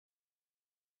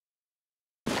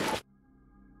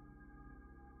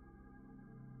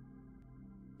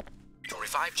To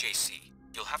revive JC,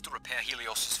 you'll have to repair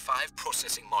Helios's 5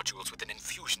 processing modules with an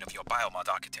infusion of your biomod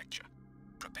architecture.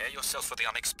 Prepare yourself for the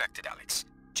unexpected, Alex.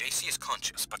 JC is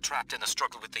conscious, but trapped in a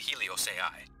struggle with the Helios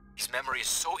AI. His memory is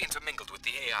so intermingled with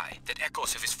the AI that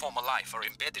echoes of his former life are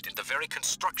embedded in the very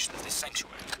construction of this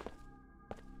sanctuary.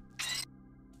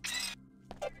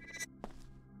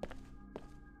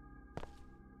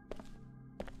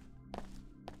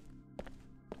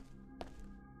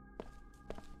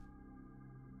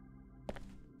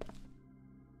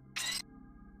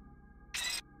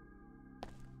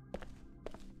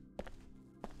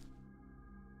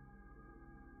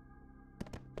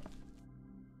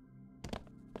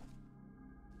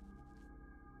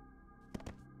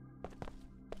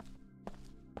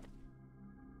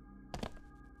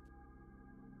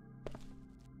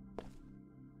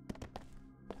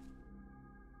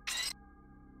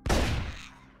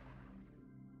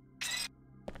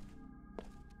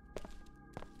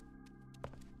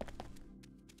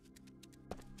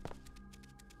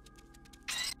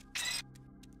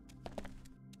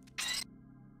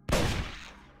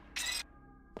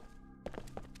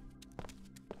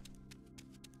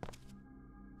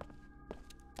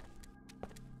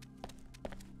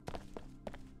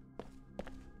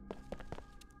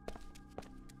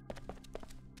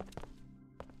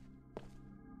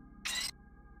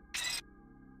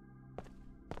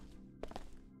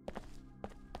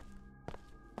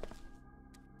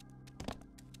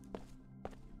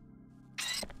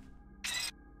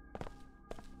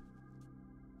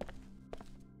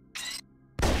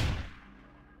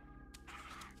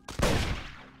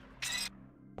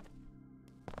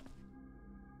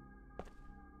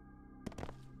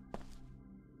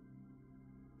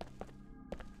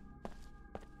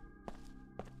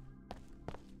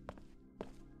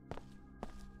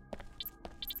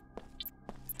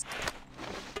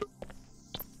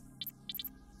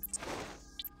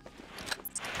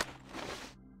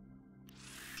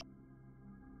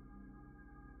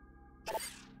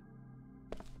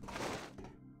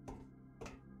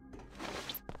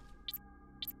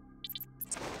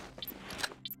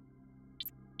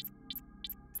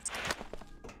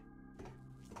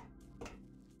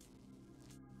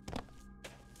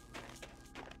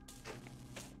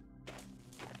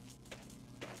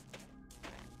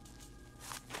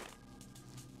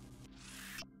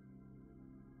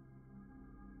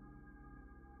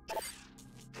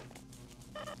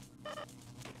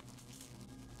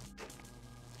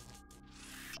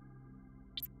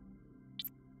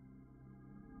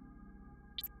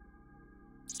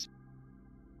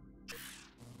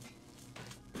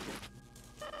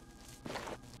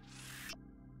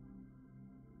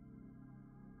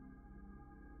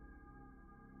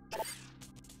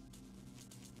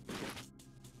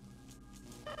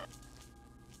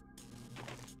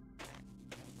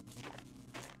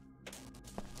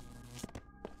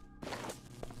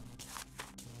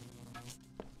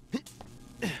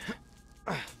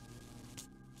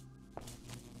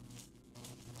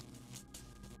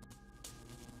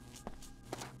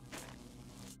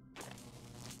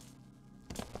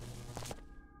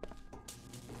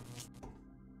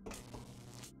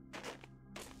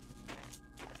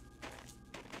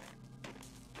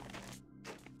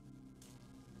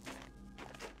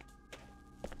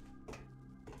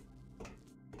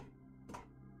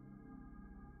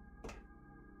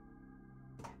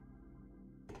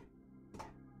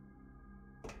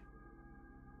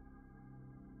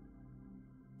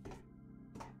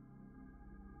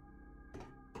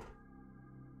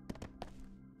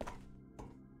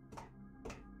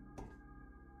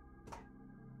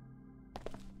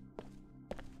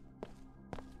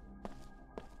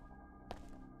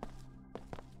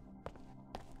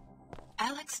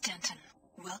 Alex Denton,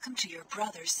 welcome to your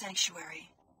brother's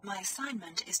sanctuary. My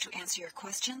assignment is to answer your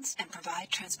questions and provide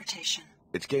transportation.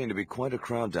 It's getting to be quite a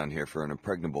crowd down here for an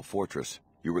impregnable fortress.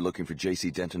 You were looking for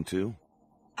J.C. Denton too?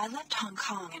 I left Hong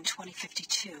Kong in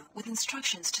 2052 with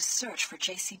instructions to search for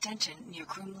J.C. Denton near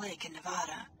Groom Lake in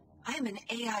Nevada. I am an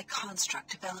AI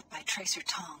construct developed by Tracer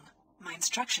Tong. My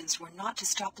instructions were not to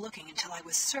stop looking until I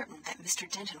was certain that Mr.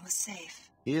 Denton was safe.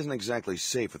 He isn't exactly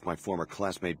safe with my former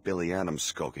classmate Billy Adams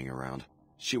skulking around.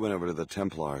 She went over to the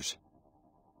Templars.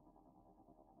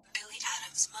 Billy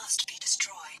Adams must be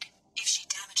destroyed. If she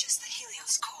damages the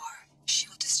Helios core, she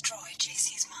will destroy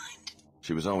JC's mind.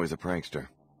 She was always a prankster.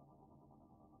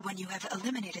 When you have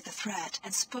eliminated the threat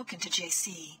and spoken to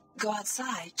JC, go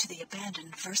outside to the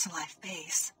abandoned VersaLife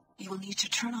base. You will need to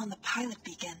turn on the pilot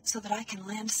beacon so that I can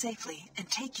land safely and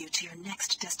take you to your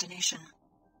next destination.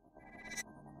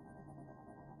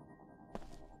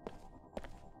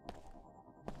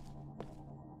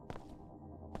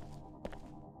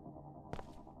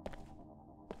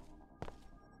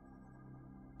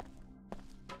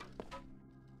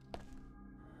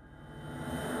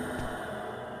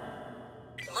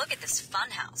 look at this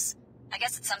funhouse. I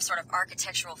guess it's some sort of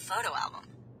architectural photo album.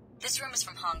 This room is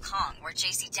from Hong Kong, where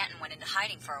J.C. Denton went into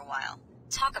hiding for a while.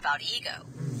 Talk about ego.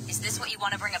 Is this what you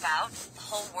want to bring about? The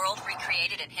whole world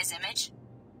recreated in his image?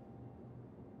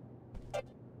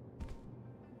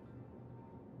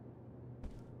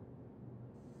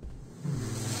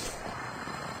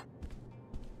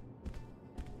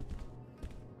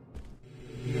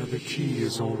 The other key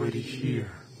is already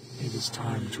here. It is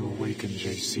time to awaken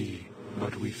JC,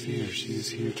 but we fear she is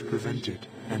here to prevent it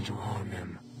and to harm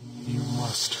him. You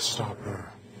must stop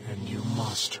her, and you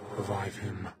must revive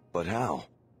him. But how?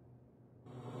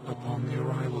 Upon the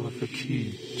arrival of the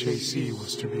key, JC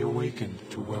was to be awakened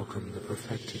to welcome the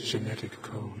perfected genetic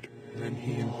code. Then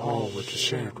he and Paul were to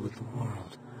share it with the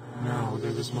world. Now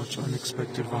there is much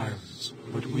unexpected violence,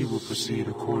 but we will proceed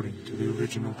according to the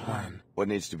original plan. What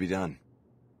needs to be done?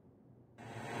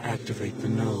 Activate the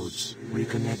nodes,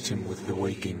 reconnect him with the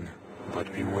waking.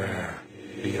 But beware,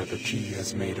 the other key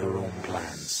has made her own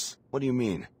plans. What do you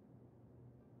mean?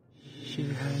 She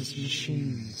has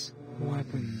machines,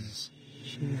 weapons.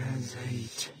 She has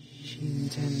hate. She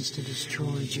intends to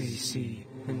destroy JC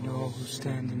and all who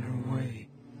stand in her way.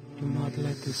 Do not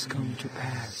let this come to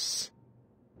pass.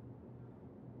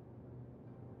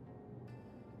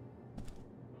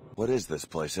 What is this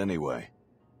place anyway?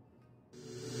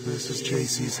 This is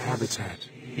JC's habitat.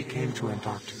 He came to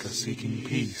Antarctica seeking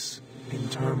peace. In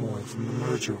turmoil from the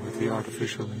merger with the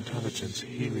artificial intelligence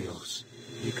Helios,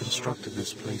 he constructed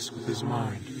this place with his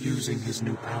mind, using his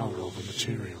new power over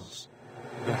materials.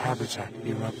 The habitat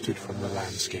erupted from the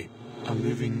landscape, a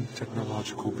living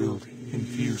technological building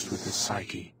infused with his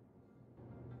psyche.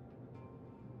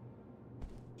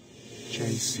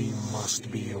 JC must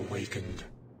be awakened.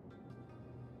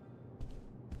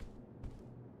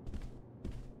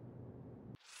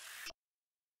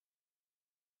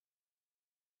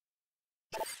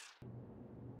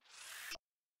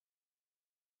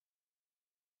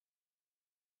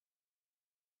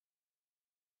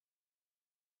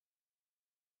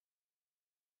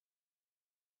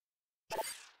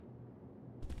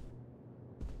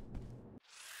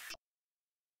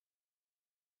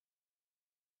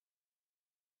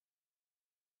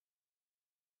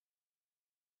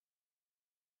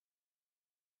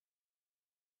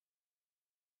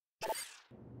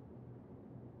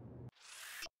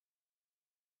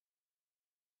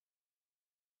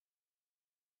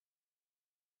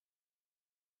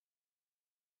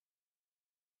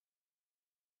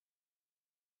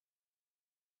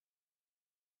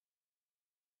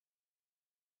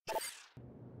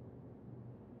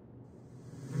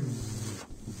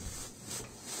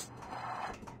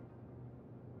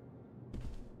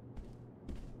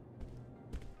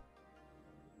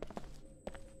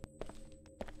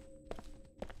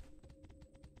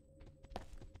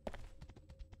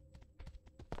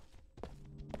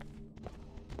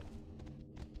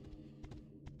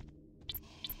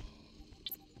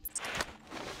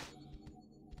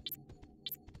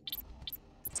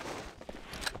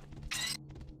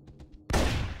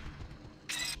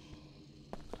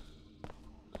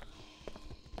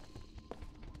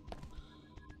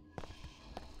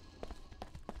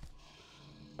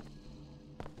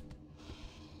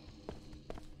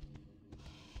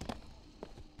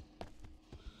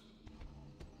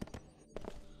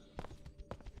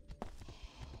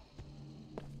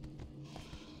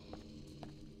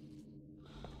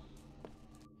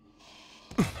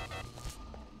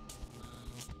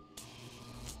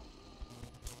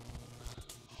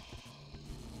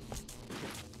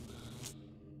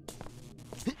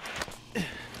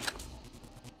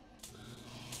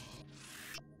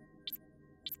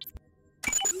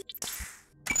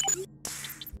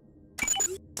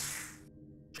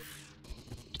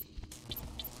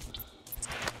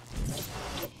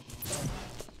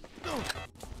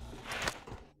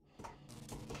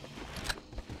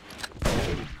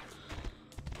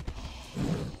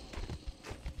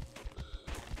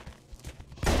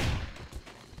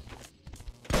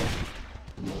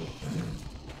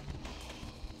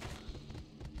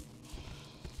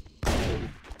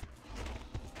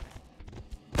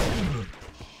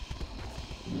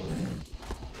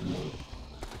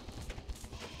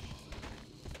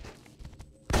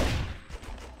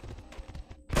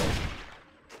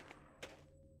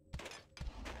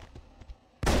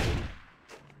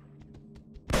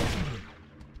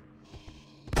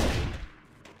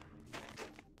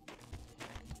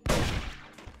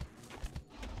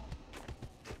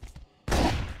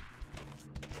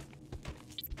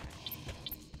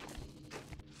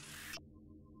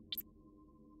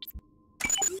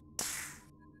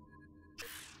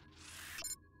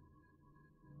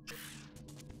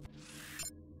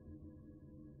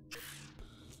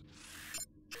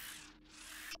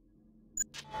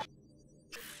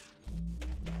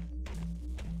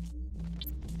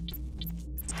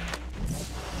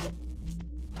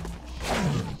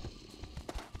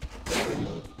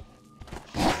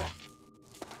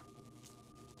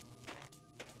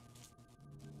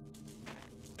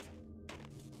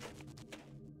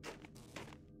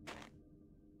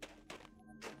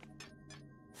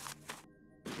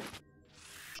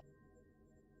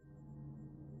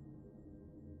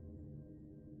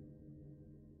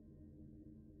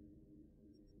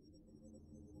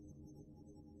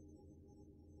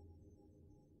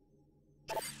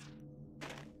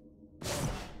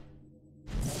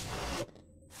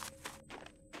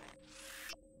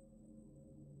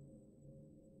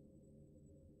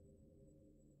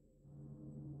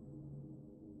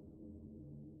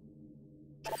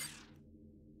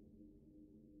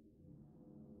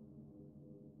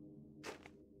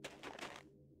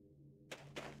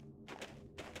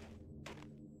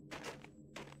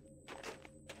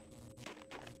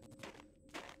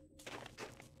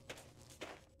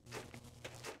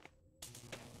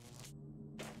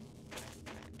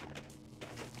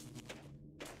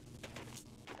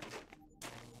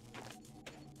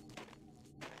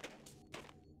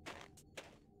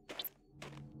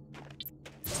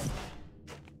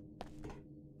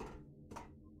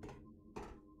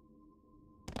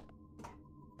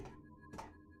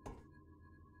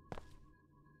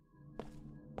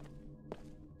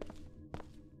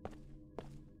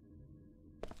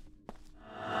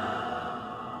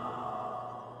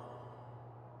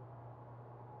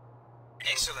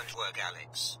 Excellent work,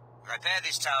 Alex. Repair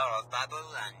this Tower of Babel,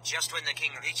 and just when the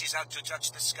king reaches out to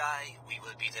touch the sky, we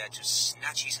will be there to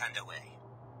snatch his hand away.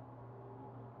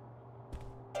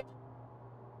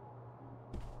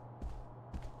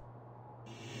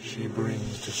 She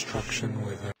brings destruction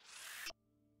with her.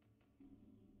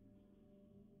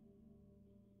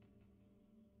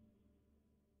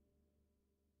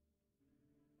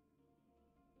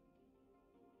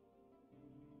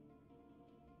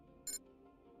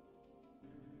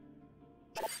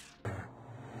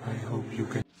 I hope you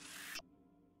can.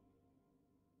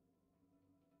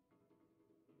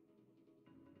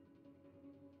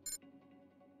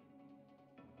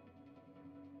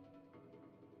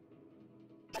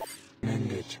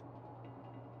 End it.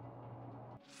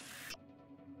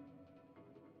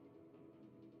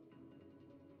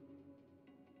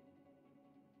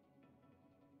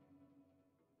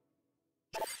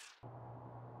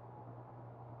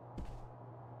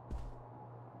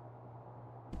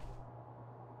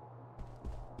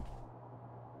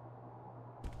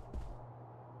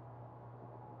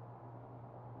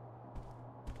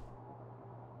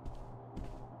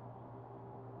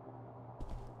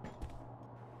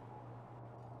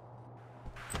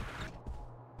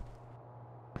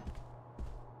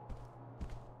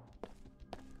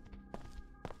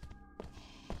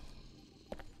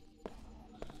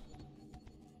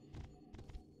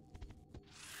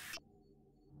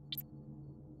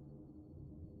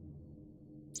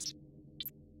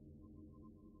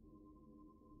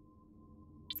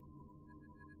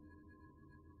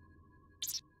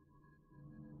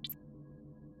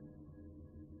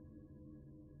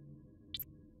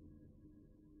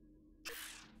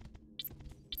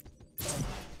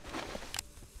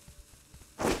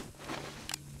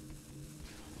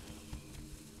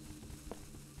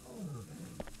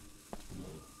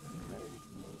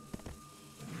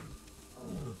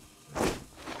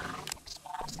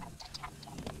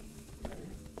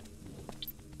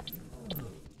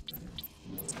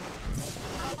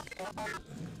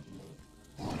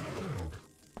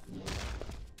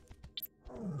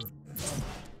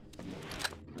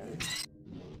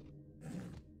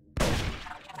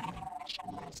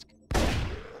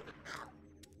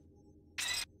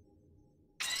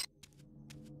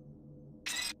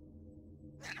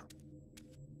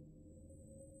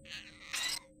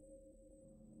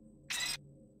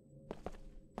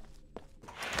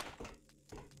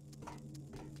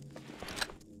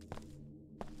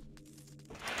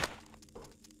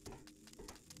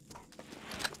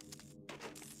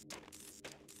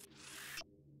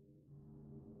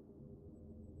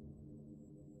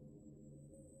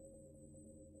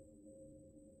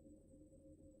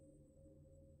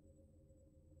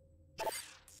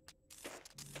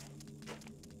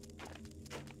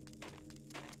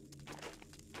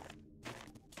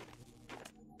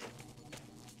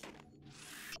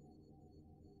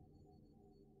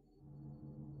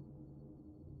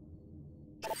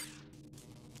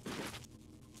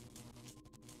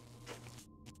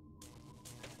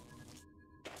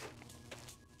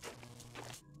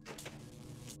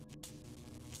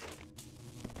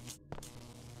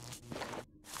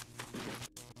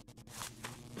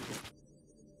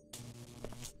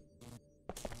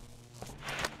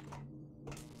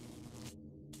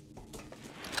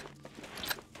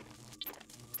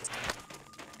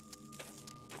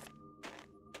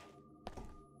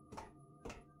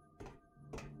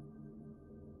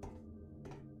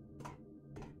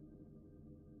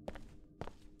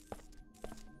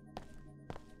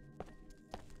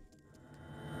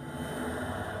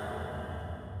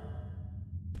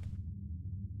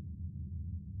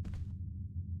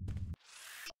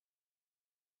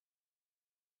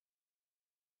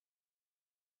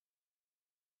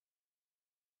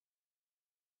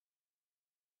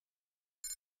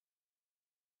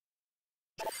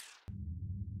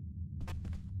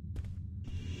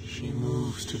 She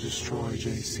moves to destroy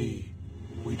JC.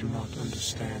 We do not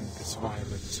understand this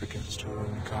violence against her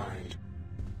own kind.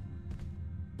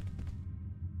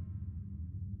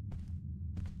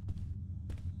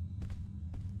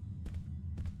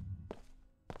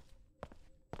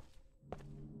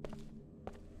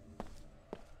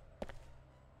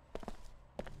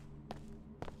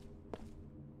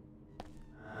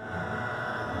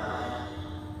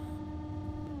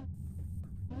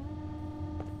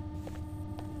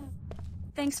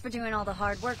 Thanks for doing all the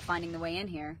hard work finding the way in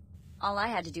here. All I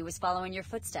had to do was follow in your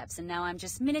footsteps, and now I'm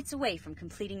just minutes away from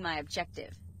completing my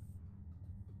objective.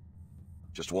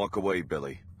 Just walk away,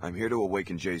 Billy. I'm here to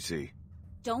awaken JC.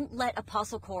 Don't let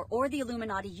Apostle Corps or the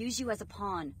Illuminati use you as a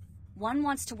pawn. One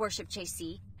wants to worship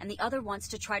JC, and the other wants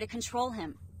to try to control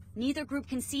him. Neither group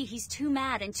can see he's too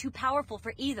mad and too powerful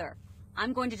for either.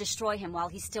 I'm going to destroy him while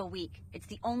he's still weak. It's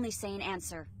the only sane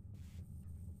answer.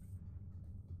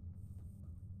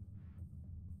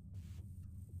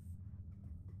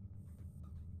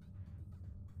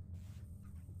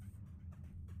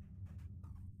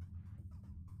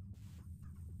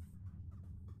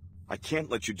 I can't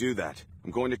let you do that.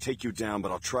 I'm going to take you down,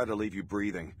 but I'll try to leave you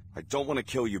breathing. I don't want to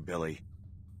kill you, Billy.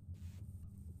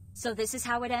 So this is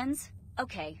how it ends?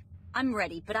 Okay, I'm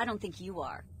ready, but I don't think you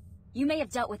are. You may have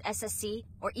dealt with SSC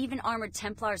or even armored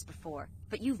Templars before,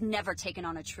 but you've never taken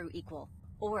on a true equal,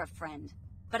 or a friend.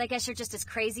 But I guess you're just as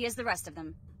crazy as the rest of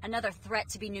them. Another threat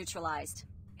to be neutralized.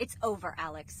 It's over,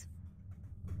 Alex.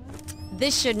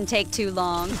 This shouldn't take too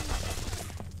long.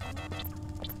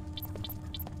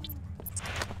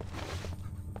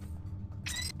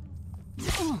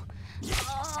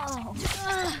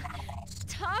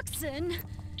 Toxin?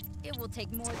 It will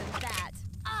take more than that.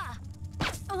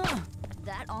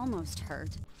 That almost hurt.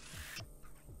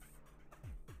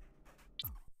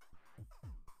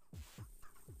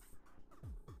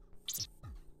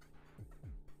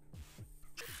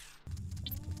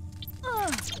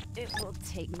 It will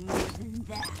take more than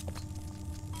that.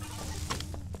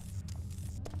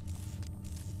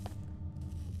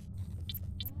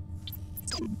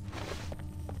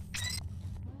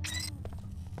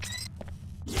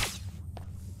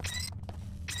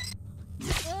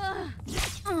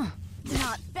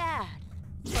 Not bad,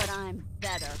 but I'm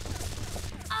better.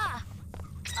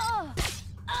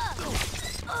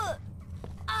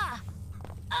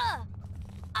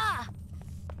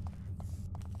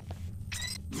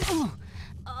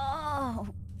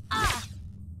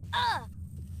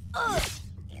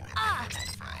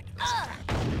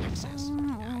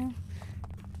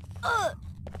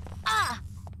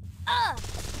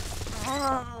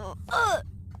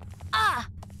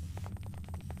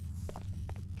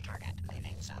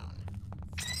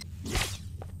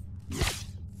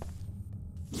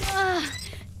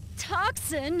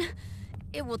 Toxin?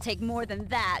 It will take more than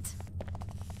that.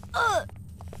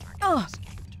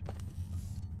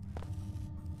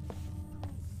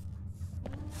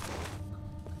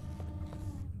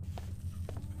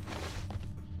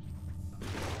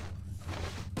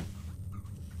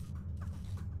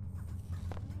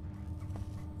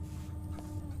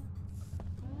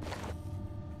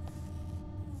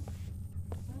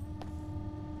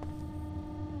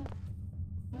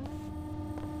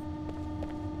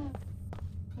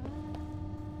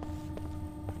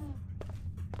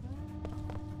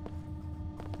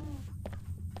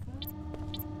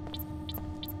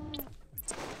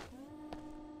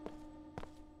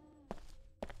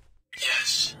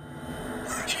 Yes.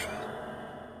 Merging.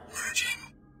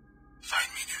 Find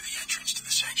me near the entrance to the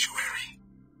sanctuary.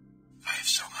 I have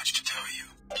so much to tell you.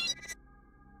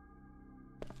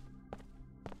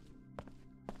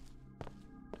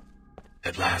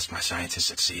 At last, my scientists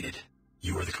succeeded.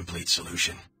 You were the complete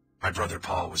solution. My brother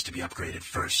Paul was to be upgraded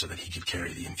first so that he could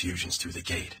carry the infusions through the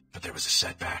gate, but there was a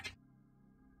setback.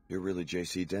 You're really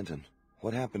J.C. Denton.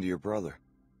 What happened to your brother?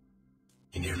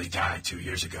 He nearly died 2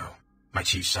 years ago. My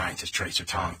chief scientist, Tracer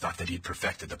Tong, thought that he'd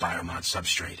perfected the biomod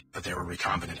substrate, but there were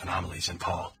recombinant anomalies in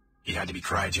Paul. He had to be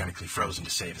cryogenically frozen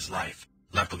to save his life.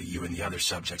 Luckily, you and the other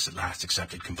subjects at last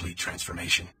accepted complete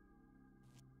transformation.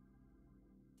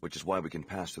 Which is why we can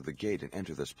pass through the gate and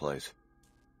enter this place.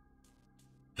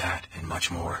 That, and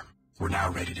much more. We're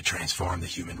now ready to transform the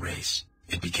human race.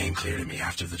 It became clear to me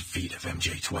after the defeat of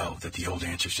MJ-12 that the old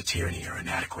answers to tyranny are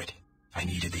inadequate. I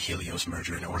needed the Helios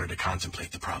merger in order to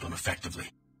contemplate the problem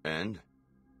effectively. And?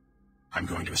 I'm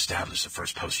going to establish the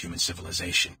first post-human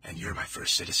civilization, and you're my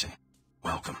first citizen.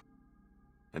 Welcome.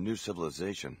 A new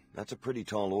civilization? That's a pretty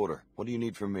tall order. What do you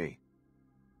need from me?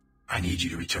 I need you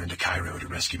to return to Cairo to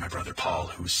rescue my brother Paul,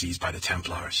 who was seized by the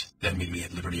Templars. Then meet me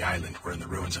at Liberty Island, where in the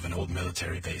ruins of an old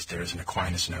military base there is an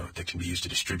Aquinas node that can be used to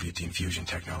distribute the infusion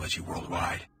technology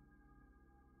worldwide.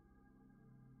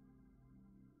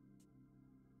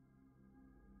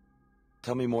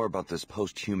 Tell me more about this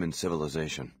post-human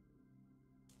civilization.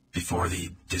 Before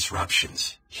the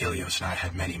disruptions, Helios and I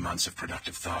had many months of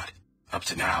productive thought. Up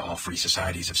to now, all free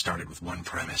societies have started with one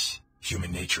premise.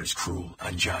 Human nature is cruel,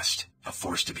 unjust, a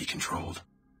force to be controlled.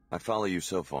 I follow you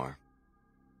so far.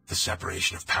 The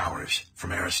separation of powers,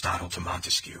 from Aristotle to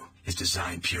Montesquieu, is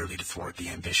designed purely to thwart the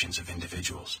ambitions of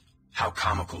individuals. How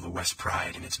comical the West's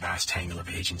pride in its vast tangle of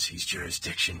agencies,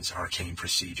 jurisdictions, arcane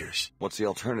procedures. What's the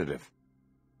alternative?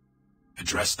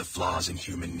 Address the flaws in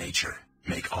human nature.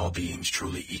 Make all beings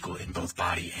truly equal in both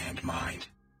body and mind.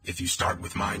 If you start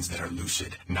with minds that are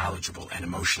lucid, knowledgeable, and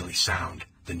emotionally sound,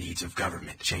 the needs of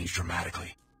government change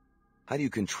dramatically. How do you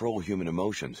control human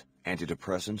emotions?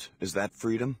 Antidepressants? Is that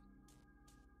freedom?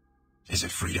 Is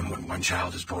it freedom when one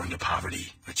child is born to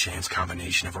poverty, a chance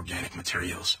combination of organic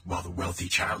materials, while the wealthy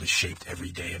child is shaped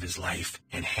every day of his life,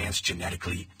 enhanced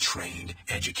genetically, trained,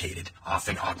 educated,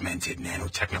 often augmented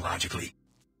nanotechnologically?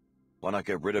 Why not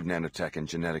get rid of nanotech and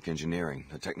genetic engineering,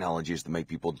 the technologies that make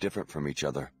people different from each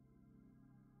other?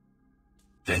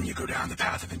 Then you go down the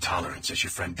path of intolerance, as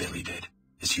your friend Billy did.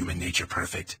 Is human nature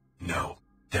perfect? No.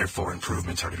 Therefore,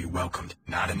 improvements are to be welcomed,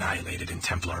 not annihilated in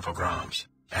Templar pogroms.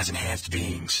 As enhanced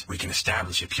beings, we can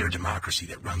establish a pure democracy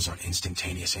that runs on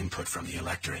instantaneous input from the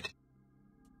electorate.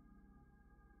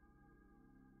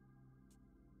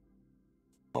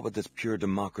 What would this pure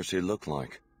democracy look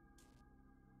like?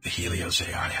 The Helios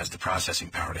AI has the processing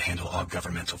power to handle all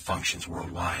governmental functions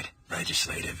worldwide,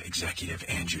 legislative, executive,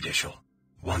 and judicial.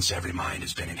 Once every mind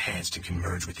has been enhanced and can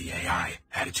merge with the AI,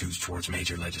 attitudes towards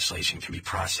major legislation can be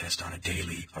processed on a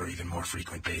daily or even more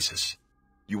frequent basis.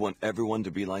 You want everyone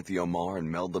to be like the Omar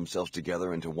and meld themselves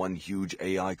together into one huge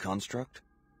AI construct?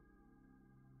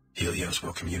 Helios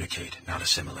will communicate, not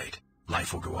assimilate.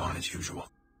 Life will go on as usual.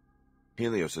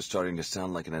 Helios is starting to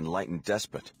sound like an enlightened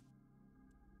despot.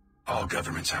 All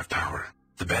governments have power.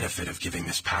 The benefit of giving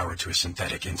this power to a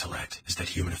synthetic intellect is that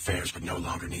human affairs would no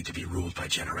longer need to be ruled by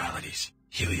generalities.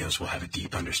 Helios will have a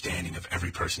deep understanding of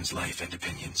every person's life and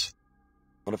opinions.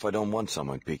 What if I don't want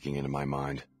someone peeking into my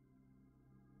mind?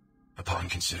 Upon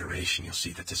consideration, you'll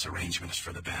see that this arrangement is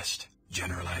for the best.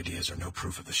 General ideas are no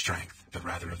proof of the strength, but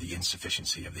rather of the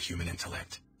insufficiency of the human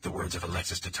intellect. The words of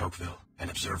Alexis de Tocqueville, an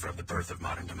observer of the birth of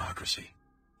modern democracy.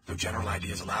 Though general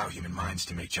ideas allow human minds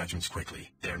to make judgments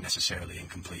quickly, they are necessarily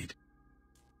incomplete.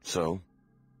 So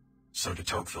de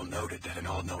Tocqueville noted that an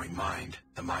all-knowing mind,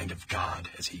 the mind of God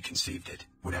as he conceived it,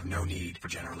 would have no need for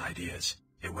general ideas.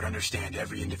 It would understand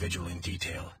every individual in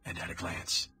detail and at a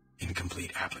glance.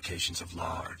 Incomplete applications of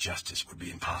law or justice would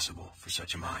be impossible for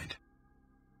such a mind.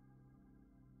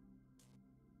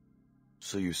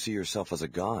 So you see yourself as a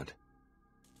god?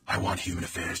 I want human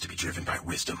affairs to be driven by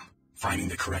wisdom. Finding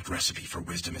the correct recipe for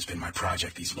wisdom has been my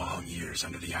project these long years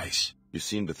under the ice. You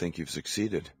seem to think you've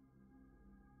succeeded.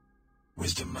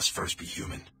 Wisdom must first be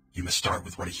human. You must start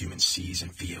with what a human sees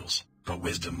and feels. But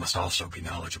wisdom must also be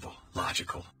knowledgeable,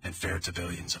 logical, and fair to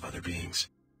billions of other beings.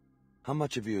 How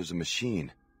much of you is a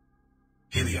machine?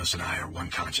 Helios and I are one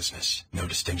consciousness. No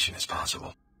distinction is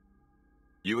possible.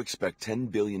 You expect 10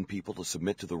 billion people to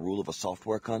submit to the rule of a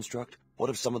software construct?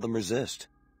 What if some of them resist?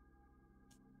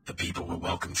 The people will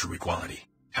welcome true equality.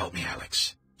 Help me,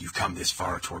 Alex. You've come this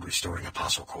far toward restoring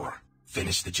Apostle Corps.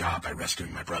 Finish the job by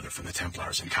rescuing my brother from the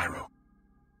Templars in Cairo.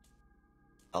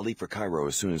 I'll leave for Cairo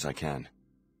as soon as I can.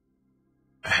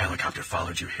 A helicopter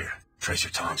followed you here. Tracer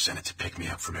Tong sent it to pick me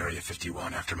up from Area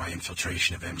 51 after my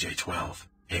infiltration of MJ-12.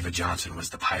 Ava Johnson was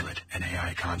the pilot, an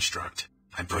AI construct.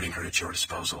 I'm putting her at your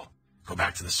disposal. Go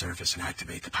back to the surface and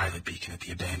activate the pilot beacon at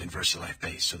the abandoned VersaLife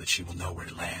base so that she will know where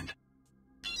to land.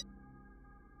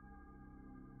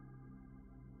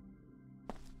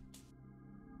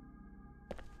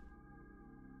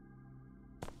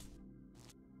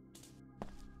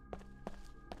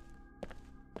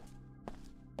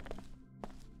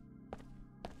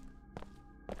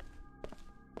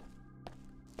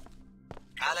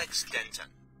 Alex Denton.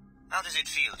 How does it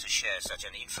feel to share such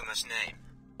an infamous name?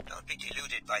 Don't be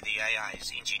deluded by the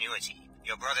AI's ingenuity.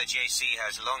 Your brother JC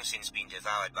has long since been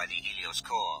devoured by the Helios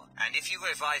core, and if you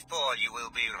revive Paul, you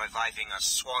will be reviving a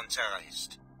sworn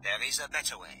terrorist. There is a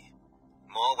better way.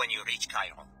 More when you reach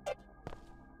Cairo.